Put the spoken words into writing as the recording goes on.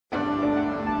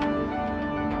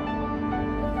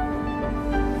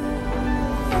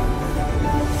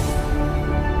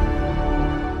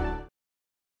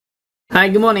Hi,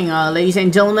 good morning, ladies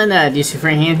and gentlemen. This is your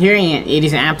friend Han here, and it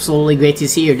is absolutely great to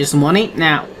see you this morning.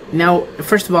 Now,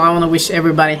 first of all, I want to wish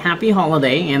everybody happy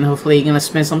holiday, and hopefully you're gonna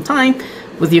spend some time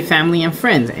with your family and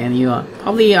friends, and you are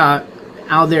probably out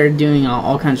there doing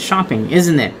all kinds of shopping,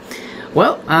 isn't it?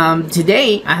 Well,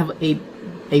 today I have a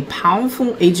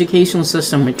powerful educational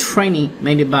system with training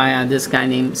made by this guy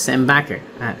named Sam Backer.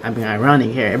 I mean,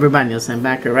 ironic here. Everybody knows Sam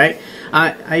Backer, right?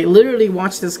 I literally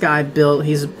watched this guy build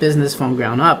his business from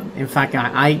ground up. In fact,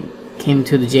 I came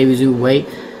to the JVZoo way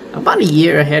about a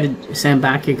year ahead of Sam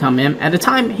Backer come in. At the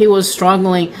time, he was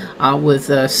struggling with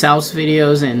sales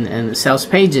videos and sales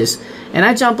pages. And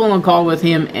I jumped on a call with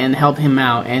him and helped him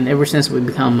out. And ever since, we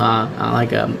become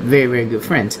like a very, very good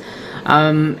friends.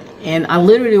 And I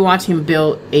literally watched him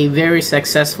build a very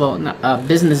successful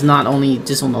business, not only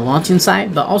just on the launching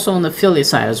side, but also on the affiliate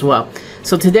side as well.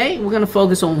 So today we're going to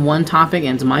focus on one topic,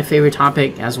 and it's my favorite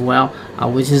topic as well,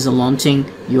 which is launching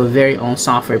your very own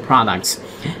software products.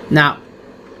 Now,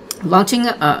 launching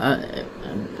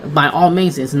by all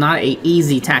means, it's not an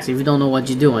easy task if you don't know what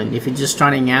you're doing. If you're just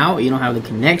starting out, you don't have the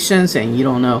connections, and you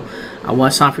don't know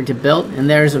what software to build, and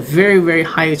there's a very, very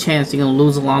high chance you're going to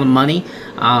lose a lot of money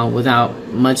without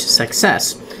much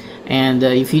success. And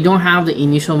if you don't have the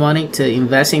initial money to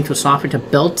invest into software to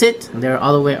build it, there are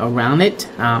other ways around it.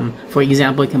 For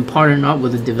example, you can partner up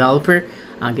with a developer,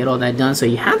 get all that done. So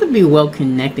you have to be well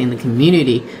connected in the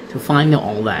community to find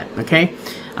all that, okay?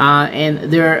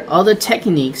 And there are other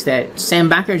techniques that Sam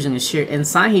Backer is going to share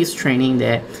inside his training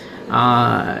that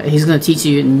he's going to teach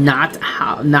you not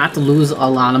to lose a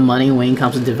lot of money when it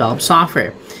comes to develop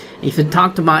software. If you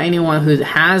talked about anyone who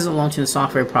has launched a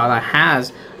software product,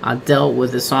 has dealt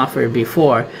with the software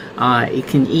before, it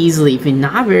can easily, if you're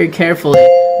not very careful,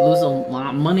 lose a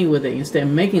lot of money with it instead of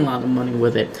making a lot of money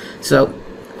with it. So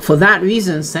for that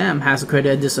reason, Sam has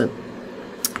created this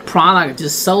product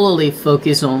just solely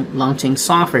focused on launching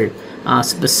software,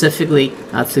 specifically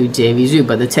through JVZoo.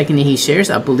 But the technique he shares,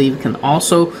 I believe, can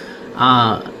also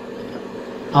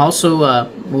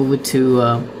move it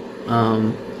to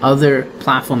other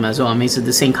platform as well. I mean, it's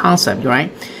the same concept,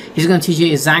 right? He's going to teach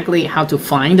you exactly how to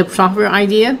find the software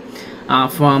idea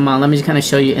from let me just kind of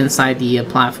show you inside the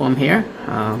platform here,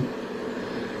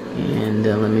 and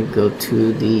let me go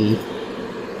to the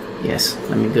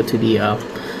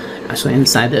actually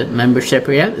inside the membership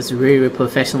area. It's really, really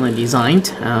professionally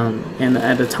designed, and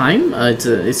at the time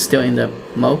it's still in the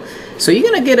mode, so you're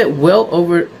gonna get it well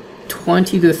over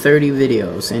 20 to 30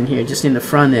 videos in here just in the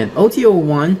front end. OTO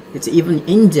 1, it's even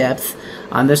in-depth.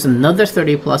 There's another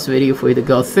 30 plus video for you to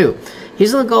go through.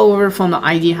 He's gonna go over from the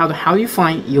idea how you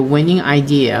find your winning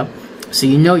idea, so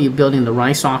you know you're building the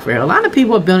right software. A lot of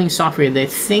people are building software they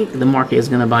think the market is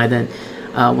gonna buy, then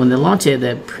when they launch it,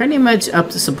 they're pretty much up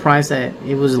to surprise that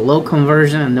it was a low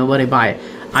conversion and nobody buy it.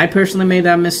 I personally made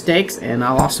that mistake and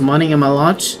I lost money in my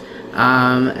launch,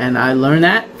 and I learned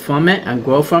that from it and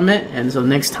grow from it. And so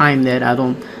next time that I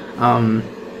don't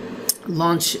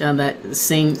launch that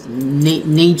same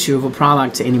nature of a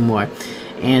product anymore.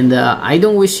 And I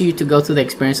don't wish you to go through the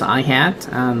experience I had,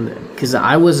 because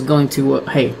I was going to,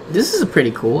 hey, this is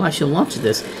pretty cool, I should launch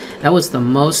this. That was the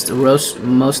most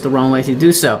wrong way to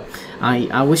do so.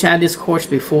 I wish I had this course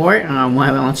before when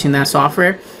launching that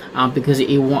software, because it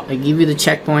give you the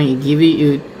checkpoint, it give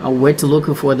you where to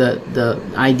look for the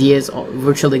ideas.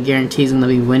 Virtually guarantees going to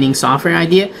be winning software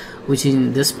idea, which is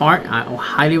in this part. I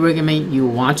highly recommend you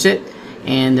watch it.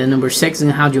 And then number 6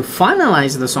 is how to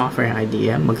finalize the software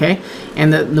idea, okay?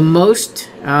 And the most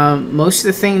of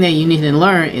the thing that you need to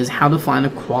learn is how to find a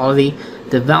quality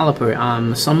developer.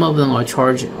 Some of them are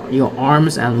charge your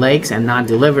arms and legs and not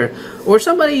deliver, or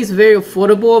somebody is very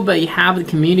affordable but you have the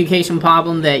communication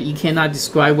problem that you cannot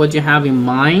describe what you have in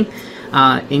mind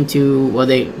into what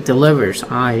they delivers.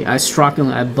 I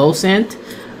struggle at both ends.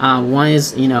 One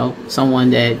is, you know, someone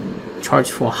that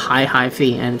charged for a high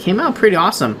fee and came out pretty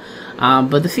awesome.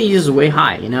 But the fee is way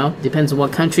high, you know, depends on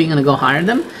what country you're going to go hire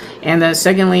them. And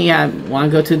secondly, I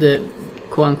want to go to the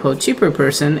quote-unquote cheaper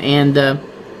person, and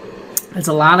it's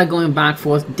a lot of going back and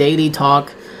forth, daily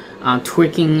talk,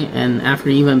 tweaking, and after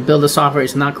you even build the software,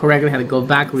 it's not correct, I had to go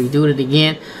back, redo it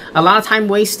again. A lot of time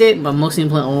wasted, but most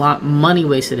importantly, a lot of money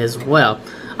wasted as well.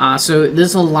 So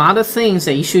there's a lot of things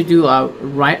that you should do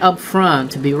right up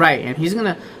front to be right. And he's going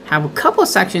to have a couple of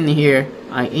sections here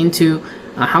into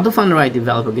how to find the right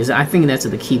developer, because I think that's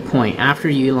the key point. After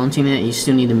you're launching it, you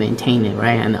still need to maintain it,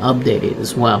 right, and update it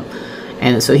as well.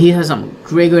 And so he has some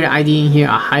great idea in here.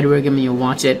 I highly recommend you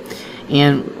watch it.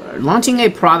 And launching a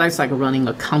product is like running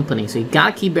a company, so you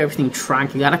gotta keep everything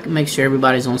tracked. You gotta make sure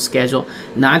everybody's on schedule,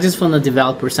 not just from the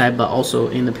developer side, but also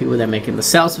in the people that are making the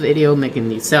sales video, making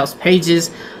the sales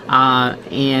pages,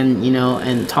 and you know,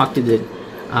 and talk to the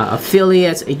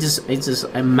affiliates. It's just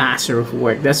a massive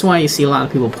work. That's why you see a lot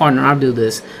of people partner up do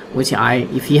this, which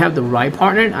if you have the right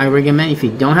partner, I recommend. If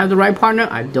you don't have the right partner,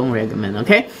 I don't recommend.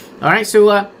 Okay, all right.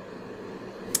 So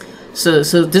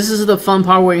this is the fun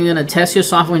part where you're gonna test your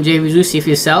software in JVZoo, see if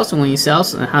it sells, and when it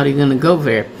sells, and how are you gonna go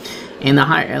there. And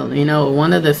you know,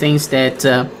 one of the things that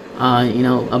you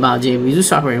know about JVZoo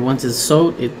software, once it's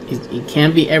sold, it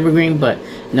can be evergreen, but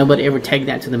nobody ever take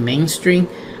that to the mainstream.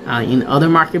 In other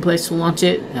marketplaces to launch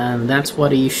it, and that's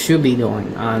what you should be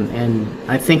doing. And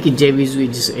I think in JVZoo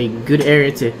is just a good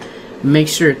area to make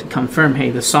sure to confirm,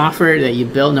 hey, the software that you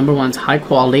build, number one, is high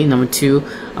quality. Number two,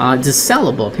 it's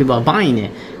sellable. People are buying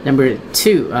it. Number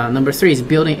three is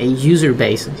building a user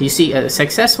base. You see, a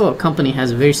successful company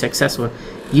has a very successful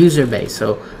user base.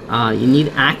 So you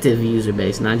need active user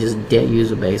base, not just dead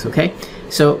user base. Okay,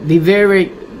 so be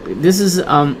very. This is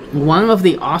one of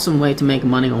the awesome way to make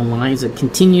money online, is to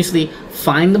continuously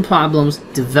find the problems,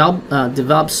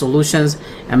 develop solutions,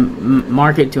 and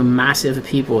market to massive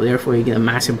people. Therefore, you get a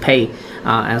massive pay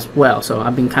as well. So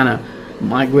I've been kind of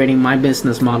migrating my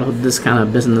business model to this kind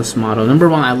of business model. Number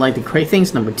one, I like to create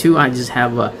things. Number two, I just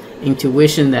have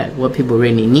intuition that what people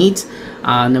really need.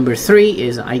 Number three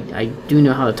is I do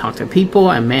know how to talk to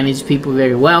people and manage people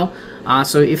very well.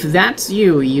 So if that's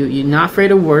you're not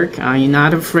afraid of work, you're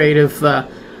not afraid of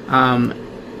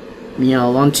you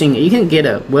know, launching. You can get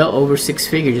a well over 6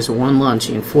 figure just one launch,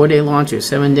 in 4-day launch or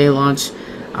 7-day launch.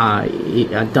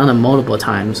 I've done it multiple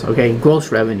times. Okay,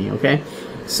 gross revenue. Okay,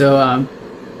 so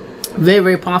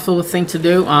very profitable thing to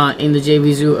do in the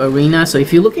JVZoo arena. So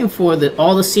if you're looking for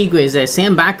all the secrets that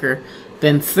Sam Backer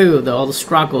been through, all the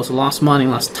struggles, lost money,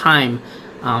 lost time,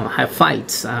 have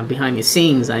fights behind the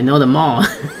scenes, I know them all.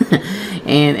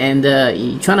 and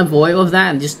you trying to avoid all of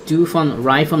that and just do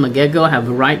right from the get-go, have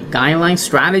the right guidelines,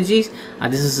 strategies.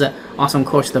 This is an awesome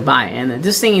course to buy, and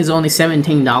this thing is only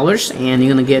 $17, and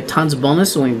you're gonna get tons of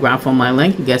bonus when you grab from my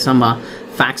link. You get some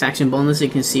fax action bonus you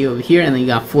can see over here, and then you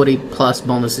got 40 plus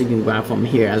bonus you can grab from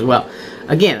here as well.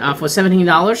 Again, for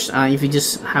 $17, if you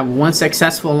just have one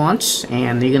successful launch,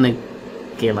 and you're gonna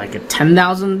get like a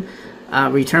 10,000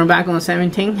 return back on the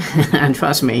 17. And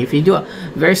trust me, if you do a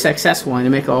very successful one, you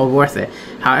make it all worth it.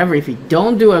 However, if you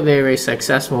don't do a very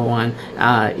successful one,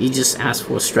 you just ask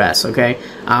for stress. Okay,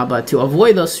 but to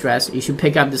avoid those stress, you should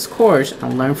pick up this course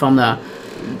and learn from the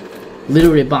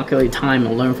literally bucket your time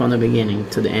and learn from the beginning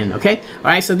to the end. Okay, all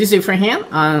right, so this is your friend Han.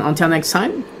 Until next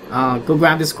time, go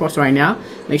grab this course right now.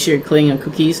 Make sure you're cleaning your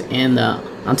cookies, and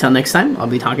until next time, I'll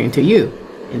be talking to you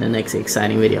in the next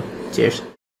exciting video. Cheers.